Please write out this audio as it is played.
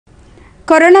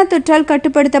Corona தொற்றால்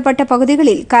கட்டுப்படுத்தப்பட்ட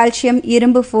பகுதிகளில் கால்சியம்,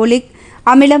 இரும்பு, ஃபோலிக்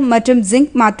அமிலம் மற்றும்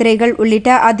ஜிங்க் மாத்திரைகள் உள்ளிட்ட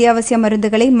அத்தியாவசிய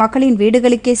மருந்துகளை மக்களின்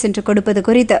வீடுகளுக்கே சென்று கொடுப்பது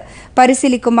குறித்து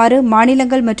பரிசீலிக்குமாறு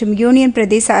மாநிலங்கள் மற்றும் யூனியன்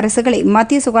பிரதேச அரசுகளை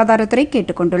மத்திய சுகாதாரத்துறை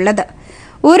கேட்டுக் கொண்டுள்ளது.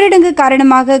 ஊரடங்கு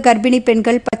காரணமாக கர்ப்பிணி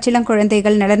பெண்கள்,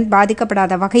 பச்சிளங்குழந்தைகள் நலன்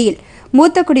பாதிக்கப்படாத வகையில்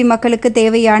மூத்த குடிமக்களுக்கு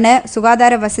தேவையான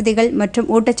சுகாதார வசதிகள் மற்றும்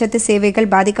ஊட்டச்சத்து சேவைகள்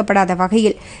பாதிக்கப்படாத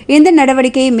வகையில் இந்த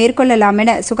நடவடிக்கையை மேற்கொள்ளலாம்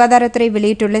என சுகாதாரத்துறை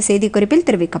வெளியிட்டுள்ள செய்திக்குறிப்பில்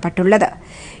தெரிவிக்கப்பட்டுள்ளது.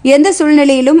 எந்த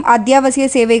சூழ்நிலையிலும் அத்தியாவசிய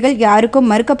சேவைகள்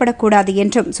யாருக்கும் மறுக்கப்படக்கூடாது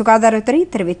என்றும் சுகாதாரத்துறை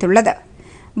தெரிவித்துள்ளது.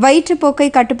 வயிற்றுப்போக்கை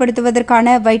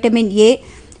கட்டுப்படுத்துவதற்கான வைட்டமின் ஏ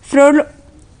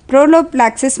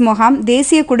புரோலோபிளாக்சிஸ் முகாம்,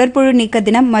 தேசிய குடற்புழு நீக்க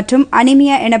தினம் மற்றும்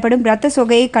அனிமியா எனப்படும் இரத்த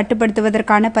சோகையை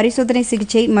கட்டுப்படுத்துவதற்கான பரிசோதனை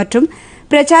சிகிச்சை மற்றும்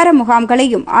பிரச்சார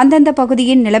முகாம்களையும் அந்தந்த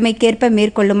பகுதியின் நிலைமைக்கேற்ப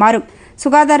மேற்கொள்ளுமாறும்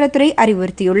சுகாதாரத்துறை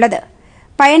அறிவுறுத்தியுள்ளது.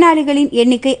 பயனாளிகளின்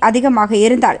எண்ணிக்கை அதிகமாக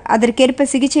இருந்தால் அதற்கேற்ப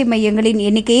சிகிச்சை மையங்களின்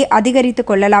எண்ணிக்கையை அதிகரித்துக்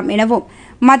கொள்ளலாம் எனவும்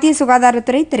மத்திய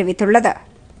சுகாதாரத்துறை தெரிவித்துள்ளது.